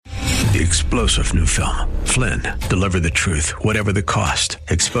The explosive new film, Flynn, deliver the truth, whatever the cost,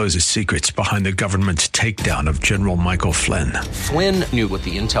 exposes secrets behind the government's takedown of General Michael Flynn. Flynn knew what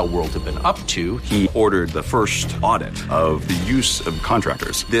the intel world had been up to. He ordered the first audit of the use of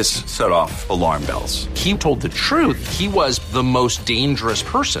contractors. This set off alarm bells. He told the truth. He was the most dangerous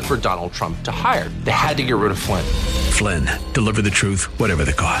person for Donald Trump to hire. They had to get rid of Flynn. Flynn, deliver the truth, whatever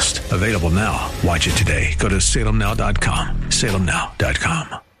the cost. Available now. Watch it today. Go to salemnow.com.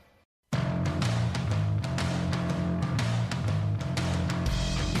 salemnow.com.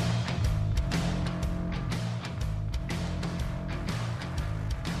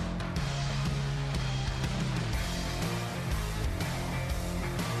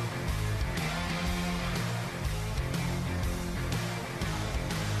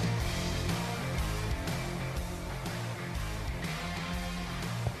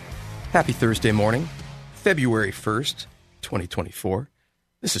 Happy Thursday morning, February 1st, 2024.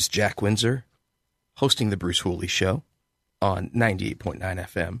 This is Jack Windsor, hosting the Bruce Hooley Show on 98.9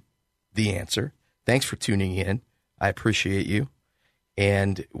 FM, The Answer. Thanks for tuning in. I appreciate you.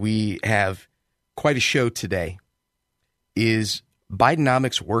 And we have quite a show today. Is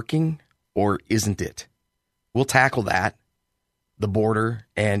Bidenomics working or isn't it? We'll tackle that, the border,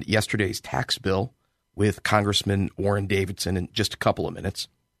 and yesterday's tax bill with Congressman Warren Davidson in just a couple of minutes.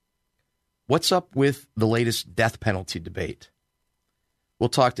 What's up with the latest death penalty debate? We'll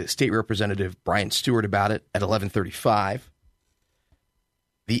talk to State Representative Brian Stewart about it at 11:35.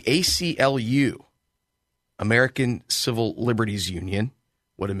 The ACLU, American Civil Liberties Union,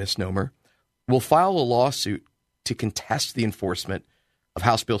 what a misnomer, will file a lawsuit to contest the enforcement of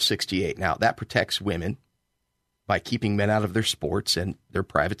House Bill 68. Now, that protects women by keeping men out of their sports and their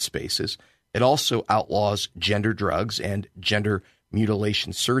private spaces. It also outlaws gender drugs and gender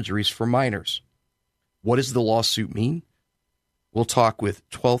mutilation surgeries for minors. What does the lawsuit mean? We'll talk with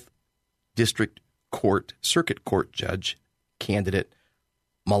 12th District Court Circuit Court Judge candidate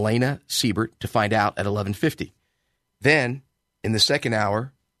Malena Siebert to find out at 11:50. Then, in the second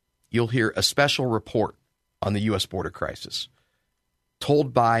hour, you'll hear a special report on the U.S. border crisis,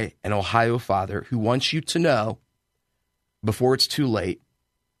 told by an Ohio father who wants you to know, before it's too late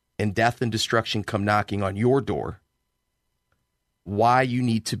and death and destruction come knocking on your door, why you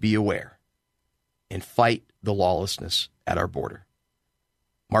need to be aware and fight the lawlessness at our border.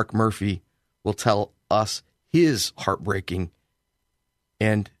 Mark Murphy will tell us his heartbreaking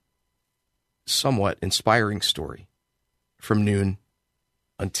and somewhat inspiring story from noon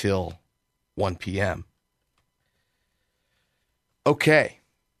until 1 p.m. Okay,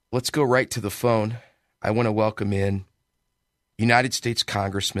 let's go right to the phone. I want to welcome in United States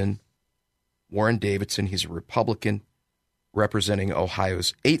Congressman Warren Davidson. He's a Republican representing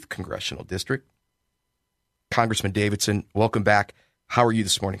Ohio's 8th Congressional District. Congressman Davidson, welcome back. How are you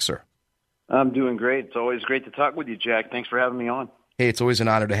this morning, sir? I'm doing great. It's always great to talk with you, Jack. Thanks for having me on. Hey, it's always an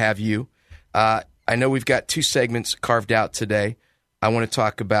honor to have you. I know we've got two segments carved out today. I want to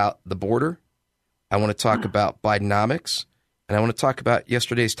talk about the border. I want to talk about Bidenomics. And I want to talk about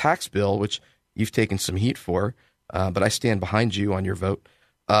yesterday's tax bill, which you've taken some heat for, but I stand behind you on your vote.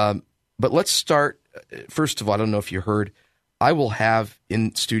 But let's start. First of all, I don't know if you heard, I will have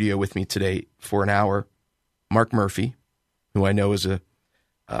in studio with me today for an hour Mark Murphy, who I know is a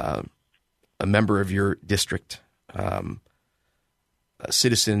member of your district, a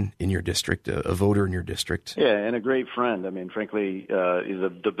citizen in your district, a voter in your district. Yeah, and a great friend. I mean, frankly,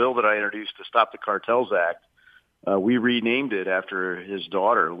 the bill that I introduced to Stop the Cartels Act, we renamed it after his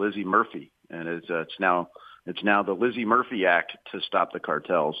daughter, Lizzie Murphy, and it's now the Lizzie Murphy Act to Stop the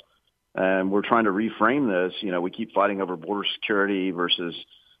Cartels. And we're trying to reframe this. You know, we keep fighting over border security versus,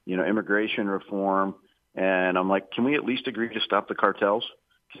 immigration reform. And I'm like, can we at least agree to stop the cartels?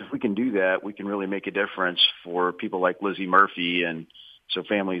 Because if we can do that, we can really make a difference for people like Lizzie Murphy. And so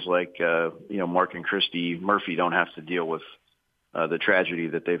families like, Mark and Christy Murphy don't have to deal with the tragedy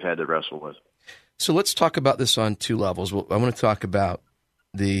that they've had to wrestle with. So let's talk about this on two levels. I want to talk about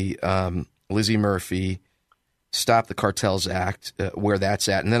the Lizzie Murphy Stop the Cartels Act, where that's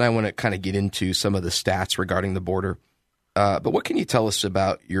at. And then I want to kind of get into some of the stats regarding the border. But what can you tell us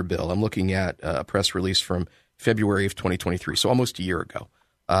about your bill? I'm looking at a press release from February of 2023, so almost a year ago.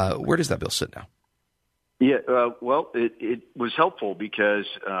 Where does that bill sit now? Yeah, it was helpful because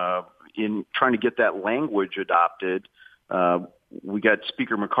in trying to get that language adopted, we got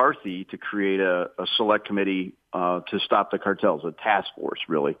Speaker McCarthy to create a select committee to stop the cartels, a task force,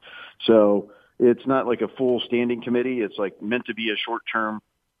 really. So it's not like a full standing committee. It's like meant to be a short-term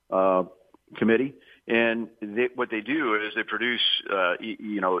committee. And what they do is they produce,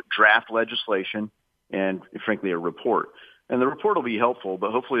 draft legislation and, frankly, a report. And the report will be helpful,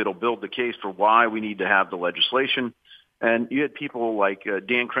 but hopefully it'll build the case for why we need to have the legislation. And you had people like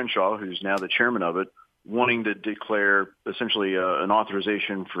Dan Crenshaw, who's now the chairman of it, wanting to declare essentially an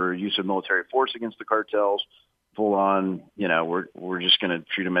authorization for use of military force against the cartels, full on, we're just going to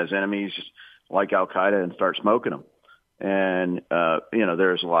treat them as enemies like Al-Qaeda and start smoking them. And,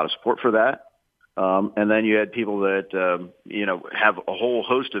 there's a lot of support for that. And then you had people that, have a whole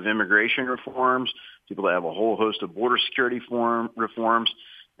host of immigration reforms, people that have a whole host of border security reforms.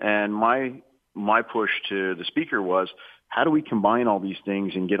 And my push to the speaker was, how do we combine all these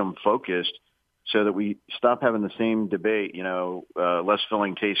things and get them focused so that we stop having the same debate, less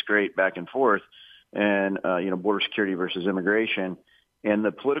filling tastes great back and forth, and, border security versus immigration, and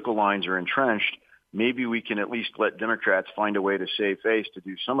the political lines are entrenched. Maybe we can at least let Democrats find a way to save face to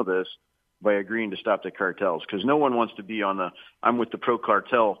do some of this by agreeing to stop the cartels, because no one wants to be I'm with the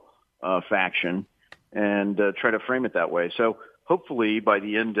pro-cartel faction and try to frame it that way. So hopefully by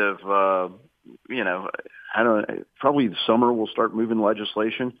the end of, probably the summer we'll start moving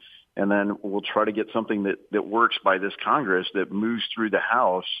legislation, and then we'll try to get something that works by this Congress, that moves through the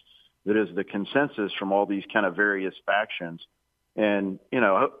House, that is the consensus from all these kind of various factions. And,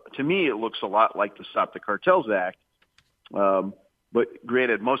 to me, it looks a lot like the Stop the Cartels Act. But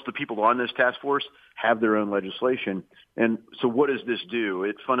granted, most of the people on this task force have their own legislation. And so what does this do?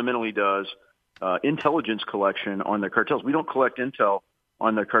 It fundamentally does intelligence collection on the cartels. We don't collect intel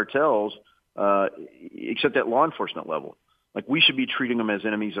on the cartels except at law enforcement level. Like, we should be treating them as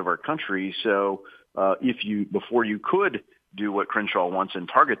enemies of our country. So before you could do what Crenshaw wants and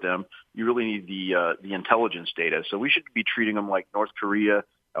target them, you really need the intelligence data. So we should be treating them like North Korea,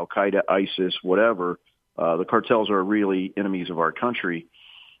 Al-Qaeda, ISIS, whatever. The cartels are really enemies of our country.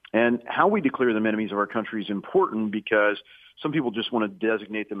 And how we declare them enemies of our country is important, because some people just want to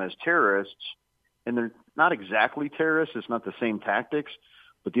designate them as terrorists, and they're not exactly terrorists. It's not the same tactics.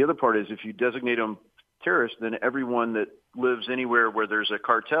 But the other part is, if you designate them terrorists, then everyone that lives anywhere where there's a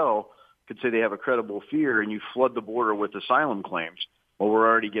cartel could say they have a credible fear, and you flood the border with asylum claims. Well, we're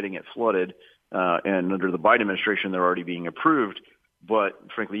already getting it flooded, and under the Biden administration, they're already being approved. But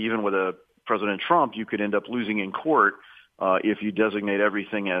frankly, even with President Trump, you could end up losing in court if you designate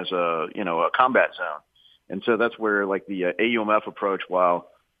everything as a combat zone. And so that's where, like, the AUMF approach, while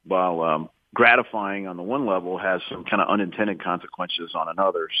gratifying on the one level, has some kind of unintended consequences on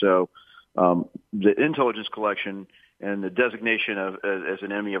another. So the intelligence collection and the designation as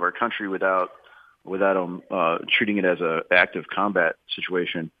an enemy of our country without treating it as an active combat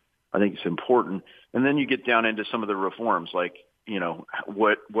situation, I think it's important. And then you get down into some of the reforms, like,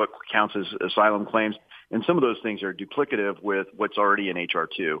 what counts as asylum claims. And some of those things are duplicative with what's already in H.R.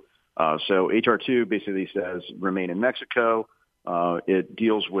 2. So H.R. 2 basically says remain in Mexico. It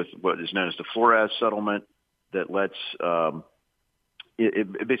deals with what is known as the Flores settlement that lets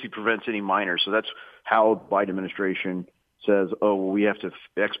it basically prevents any minors. So that's how the Biden administration says, we have to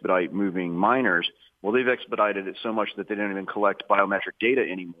expedite moving minors. Well, they've expedited it so much that they don't even collect biometric data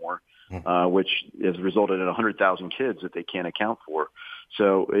anymore, which has resulted in 100,000 kids that they can't account for.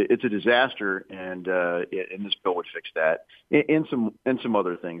 So it's a disaster, and this bill would fix that, and some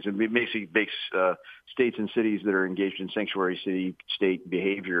other things. And it basically makes states and cities that are engaged in sanctuary state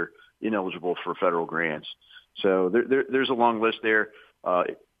behavior ineligible for federal grants. So there's a long list there.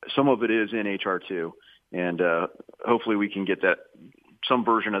 Some of it is in H.R. 2, and hopefully we can get some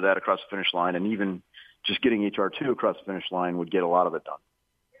version of that across the finish line, and even just getting H.R. 2 across the finish line would get a lot of it done.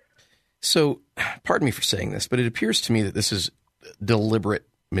 So, pardon me for saying this, but it appears to me that this is deliberate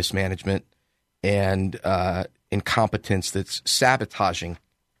mismanagement and incompetence that's sabotaging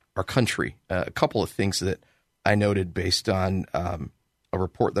our country. A couple of things that I noted based on a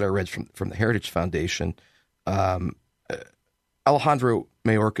report that I read from the Heritage Foundation. Alejandro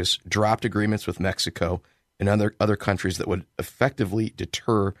Mayorkas dropped agreements with Mexico and other countries that would effectively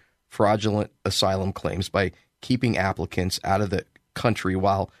deter fraudulent asylum claims by keeping applicants out of the country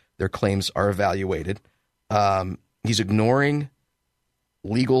while their claims are evaluated. He's ignoring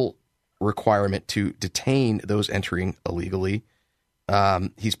legal requirement to detain those entering illegally.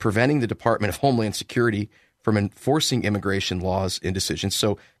 He's preventing the Department of Homeland Security from enforcing immigration laws and decisions.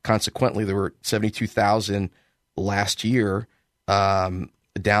 So consequently, there were 72,000 last year,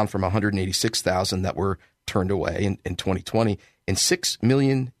 down from 186,000 that were turned away in 2020, and 6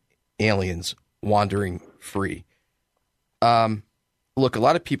 million aliens wandering free. Look, a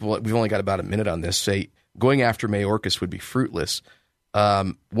lot of people, we've only got about a minute on this, say going after Mayorkas would be fruitless.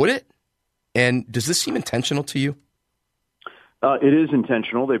 Would it? And does this seem intentional to you? It is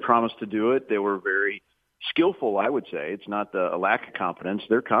intentional. They promised to do it. They were very skillful, I would say. It's not a lack of competence.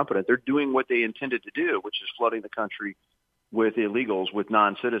 They're competent. They're doing what they intended to do, which is flooding the country with illegals, with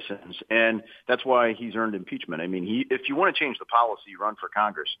non-citizens, and that's why he's earned impeachment. I mean, if you want to change the policy, run for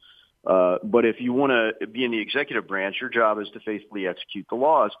Congress. But if you want to be in the executive branch, your job is to faithfully execute the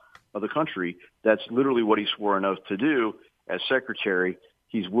laws of the country. That's literally what he swore an oath to do as secretary.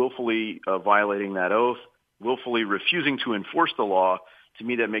 He's willfully violating that oath, willfully refusing to enforce the law. To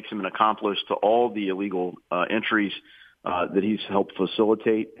me, that makes him an accomplice to all the illegal entries that he's helped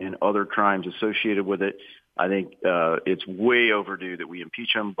facilitate and other crimes associated with it. I think it's way overdue that we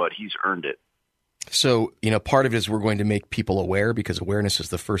impeach him, but he's earned it. So, part of it is we're going to make people aware because awareness is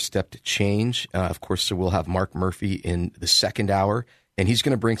the first step to change. Of course, so we'll have Mark Murphy in the second hour, and he's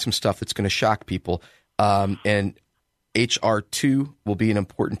going to bring some stuff that's going to shock people. And H.R. 2 will be an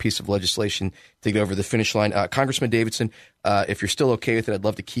important piece of legislation to get over the finish line. Congressman Davidson, if you're still okay with it, I'd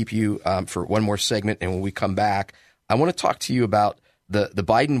love to keep you for one more segment. And when we come back, I want to talk to you about the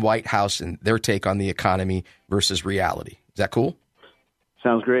Biden White House and their take on the economy versus reality. Is that cool?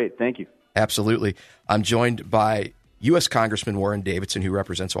 Sounds great. Thank you. Absolutely. I'm joined by U.S. Congressman Warren Davidson, who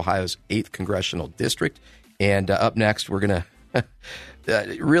represents Ohio's 8th Congressional District. And up next, we're going to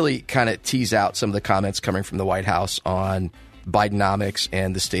really kind of tease out some of the comments coming from the White House on Bidenomics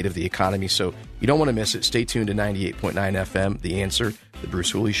and the state of the economy. So you don't want to miss it. Stay tuned to 98.9 FM, The Answer, The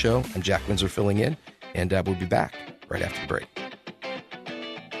Bruce Hooley Show. I'm Jack Windsor filling in, and we'll be back right after the break.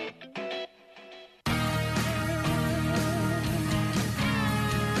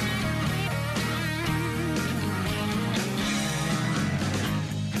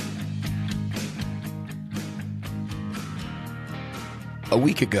 A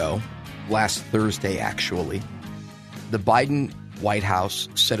week ago, last Thursday actually, the Biden White House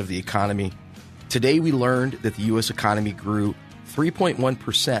said of the economy, today we learned that the U.S. economy grew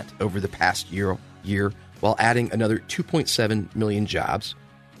 3.1% over the past year while adding another 2.7 million jobs,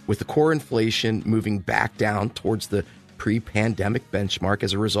 with the core inflation moving back down towards the pre-pandemic benchmark.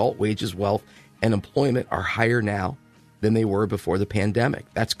 As a result, wages, wealth, and employment are higher now than they were before the pandemic.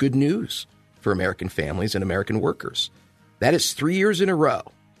 That's good news for American families and American workers. That is 3 years in a row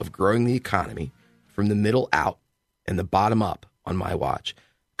of growing the economy from the middle out and the bottom up on my watch.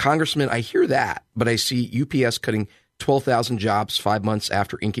 Congressman, I hear that, but I see UPS cutting 12,000 jobs 5 months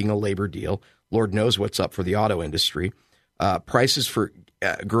after inking a labor deal. Lord knows what's up for the auto industry. Prices for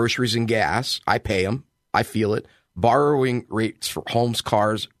groceries and gas, I pay them. I feel it. Borrowing rates for homes,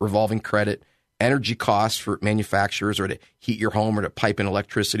 cars, revolving credit, energy costs for manufacturers or to heat your home or to pipe in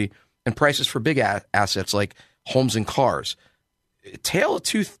electricity, and prices for big assets like homes and cars. Tale of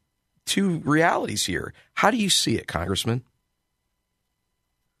two realities here. How do you see it, Congressman?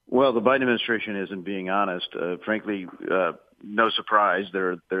 Well, the Biden administration isn't being honest. Frankly, no surprise.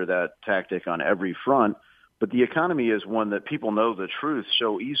 They're that tactic on every front. But the economy is one that people know the truth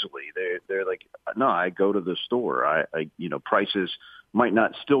so easily. They're like, no, I go to the store. Prices might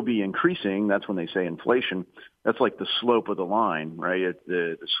not still be increasing. That's when they say inflation. That's like the slope of the line, right?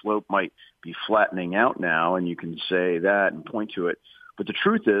 The slope might be flattening out now, and you can say that and point to it. But the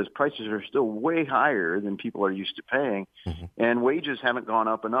truth is prices are still way higher than people are used to paying, and wages haven't gone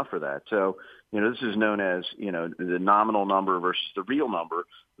up enough for that. So, this is known as, the nominal number versus the real number.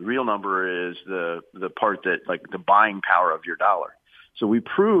 The real number is the part that, like, the buying power of your dollar. So we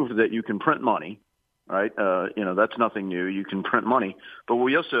proved that you can print money, right? That's nothing new. You can print money. But what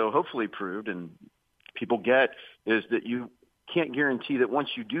we also hopefully proved, and people get, is that you can't guarantee that once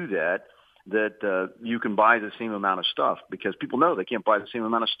you do that, you can buy the same amount of stuff, because people know they can't buy the same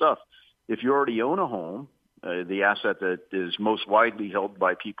amount of stuff. If you already own a home, the asset that is most widely held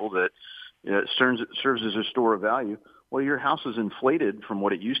by people that serves as a store of value, well, your house is inflated from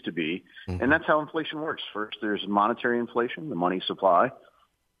what it used to be, and that's how inflation works. First, there's monetary inflation, the money supply,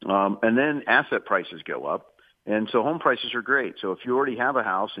 and then asset prices go up. And so home prices are great. So if you already have a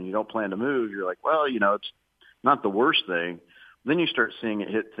house and you don't plan to move, you're like, well, it's not the worst thing. Then you start seeing it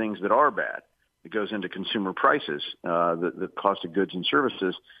hit things that are bad. It goes into consumer prices, the cost of goods and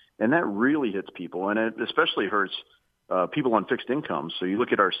services, and that really hits people. And it especially hurts people on fixed incomes. So you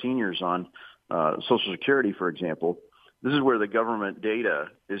look at our seniors on Social Security, for example. This is where the government data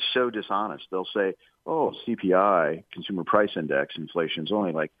is so dishonest. They'll say, oh, CPI, Consumer Price Index, inflation is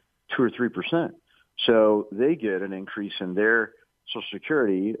only like 2 or 3%. So they get an increase in their Social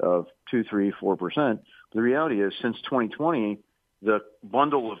Security of 2, 3, 4%. The reality is, since 2020, the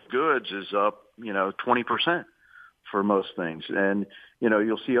bundle of goods is up, 20% for most things. And,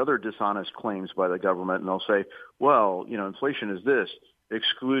 you'll see other dishonest claims by the government, and they'll say, well, inflation is this,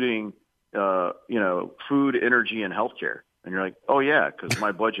 excluding, food, energy, and healthcare. And you're like, oh, yeah, because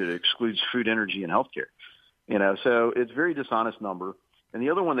my budget excludes food, energy, and healthcare. So it's a very dishonest number. And the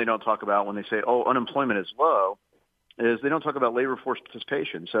other one they don't talk about when they say, oh, unemployment is low, is they don't talk about labor force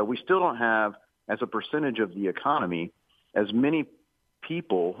participation. So we still don't have, as a percentage of the economy, as many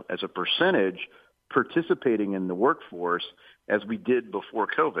people as a percentage participating in the workforce as we did before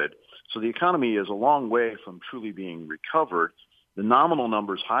COVID. So the economy is a long way from truly being recovered. The nominal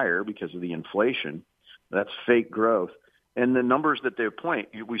number's higher because of the inflation. That's fake growth. And the numbers that they point,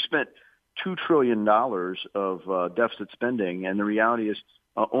 we spent $2 trillion of deficit spending, and the reality is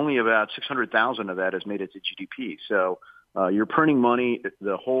only about 600,000 of that has made it to GDP. So you're printing money.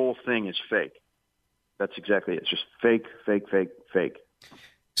 The whole thing is fake. That's exactly it. It's just fake, fake, fake, fake.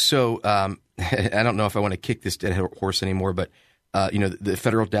 So I don't know if I want to kick this dead horse anymore, but the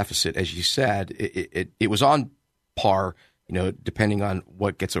federal deficit, as you said, it was on par, depending on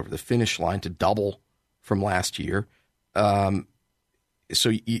what gets over the finish line, to double from last year. So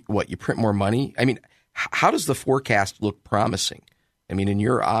you print more money? I mean, how does the forecast look promising? I mean, in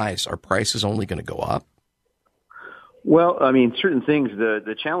your eyes, are prices only going to go up? Well, I mean, certain things,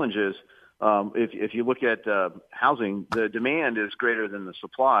 the challenge is, if you look at housing, the demand is greater than the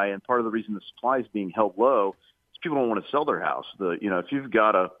supply, and part of the reason the supply is being held low is people don't want to sell their house. If you've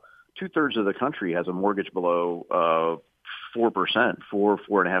got 2/3 of the country has a mortgage below 4%,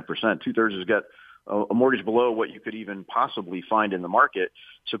 4.5%. 2/3 has got a mortgage below what you could even possibly find in the market.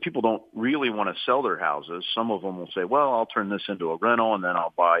 So people don't really want to sell their houses. Some of them will say, well, I'll turn this into a rental and then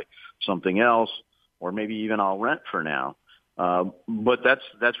I'll buy something else, or maybe even I'll rent for now. But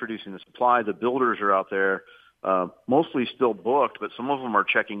that's reducing the supply. The builders are out there, mostly still booked, but some of them are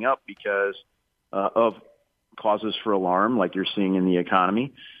checking up because of causes for alarm, like you're seeing in the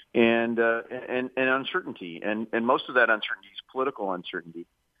economy, and uncertainty. And most of that uncertainty is political uncertainty.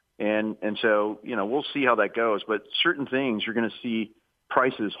 And so, we'll see how that goes. But certain things you're going to see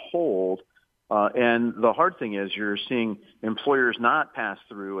prices hold. And the hard thing is you're seeing employers not pass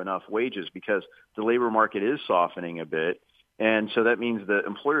through enough wages because the labor market is softening a bit. And so that means that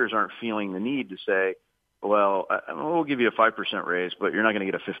employers aren't feeling the need to say, well, we'll give you a 5% raise, but you're not going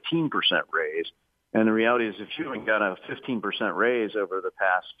to get a 15% raise. And the reality is if you haven't got a 15% raise over the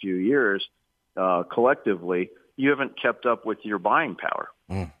past few years, collectively, you haven't kept up with your buying power.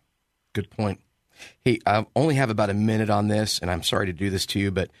 Good point. Hey, I only have about a minute on this, and I'm sorry to do this to you,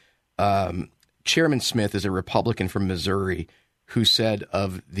 but Chairman Smith is a Republican from Missouri who said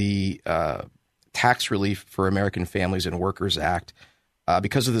of the Tax Relief for American Families and Workers Act,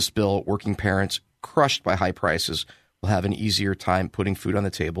 because of this bill, working parents crushed by high prices will have an easier time putting food on the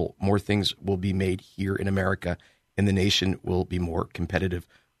table. More things will be made here in America, and the nation will be more competitive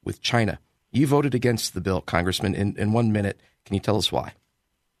with China. You voted against the bill, Congressman. In 1 minute, can you tell us why?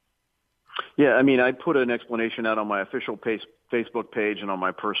 Yeah, I mean, I put an explanation out on my official Facebook page and on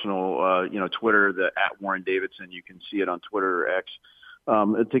my personal, Twitter, the @WarrenDavidson. You can see it on Twitter or X.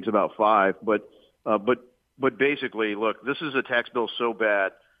 It takes about 5, but basically, look, this is a tax bill so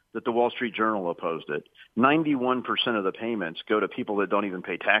bad that the Wall Street Journal opposed it. 91% of the payments go to people that don't even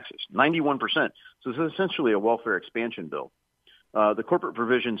pay taxes. 91%. So this is essentially a welfare expansion bill. The corporate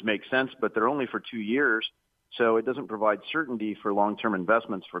provisions make sense, but they're only for 2 years. So it doesn't provide certainty for long-term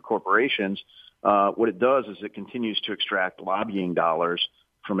investments for corporations. What it does is it continues to extract lobbying dollars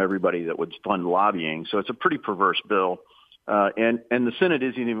from everybody that would fund lobbying. So it's a pretty perverse bill. And the Senate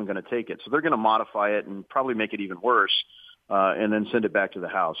isn't even going to take it. So they're going to modify it and probably make it even worse and then send it back to the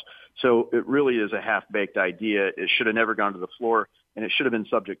House. So it really is a half-baked idea. It should have never gone to the floor, and it should have been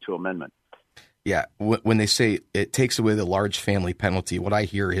subject to amendment. Yeah, when they say it takes away the large family penalty, what I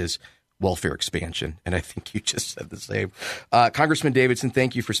hear is welfare expansion, and I think you just said the same. Congressman Davidson,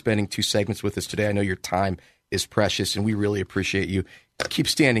 thank you for spending 2 segments with us today. I know your time is precious, and we really appreciate you. Keep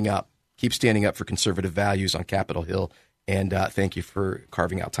standing up. Keep standing up for conservative values on Capitol Hill, and thank you for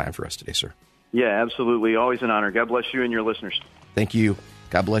carving out time for us today, sir. Yeah, absolutely. Always an honor. God bless you and your listeners. Thank you.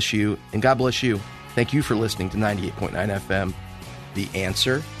 God bless you, and God bless you. Thank you for listening to 98.9 FM, The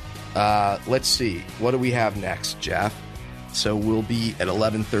Answer. Let's see. What do we have next, Jeff? So we'll be at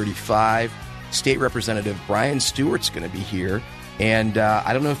 11:35. State Representative Brian Stewart's going to be here. And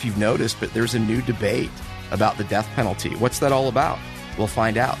I don't know if you've noticed, but there's a new debate about the death penalty. What's that all about? We'll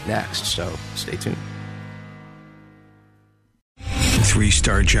find out next, so stay tuned.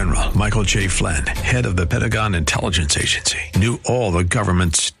 3-star General Michael J. Flynn, head of the Pentagon Intelligence Agency, knew all the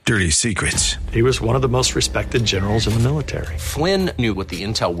government's dirty secrets. He was one of the most respected generals in the military. Flynn knew what the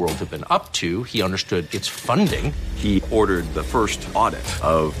intel world had been up to. He understood its funding. He ordered the first audit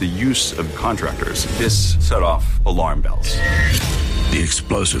of the use of contractors. This set off alarm bells. The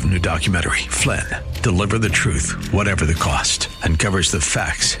explosive new documentary, Flynn, Deliver the Truth, Whatever the Cost, uncovers the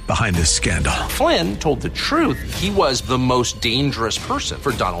facts behind this scandal. Flynn told the truth. He was the most dangerous person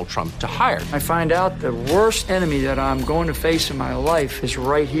for Donald Trump to hire. I find out the worst enemy that I'm going to face in my life is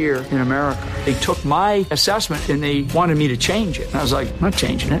right here in America. They took my assessment and they wanted me to change it. And I was like, I'm not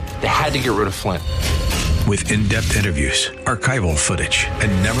changing it. They had to get rid of Flynn. With in-depth interviews, archival footage,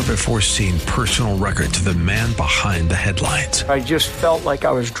 and never-before-seen personal records of the man behind the headlines. I just felt like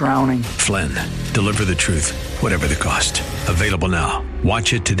I was drowning. Flynn, Deliver the Truth, Whatever the Cost. Available now.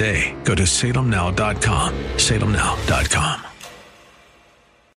 Watch it today. Go to salemnow.com. salemnow.com.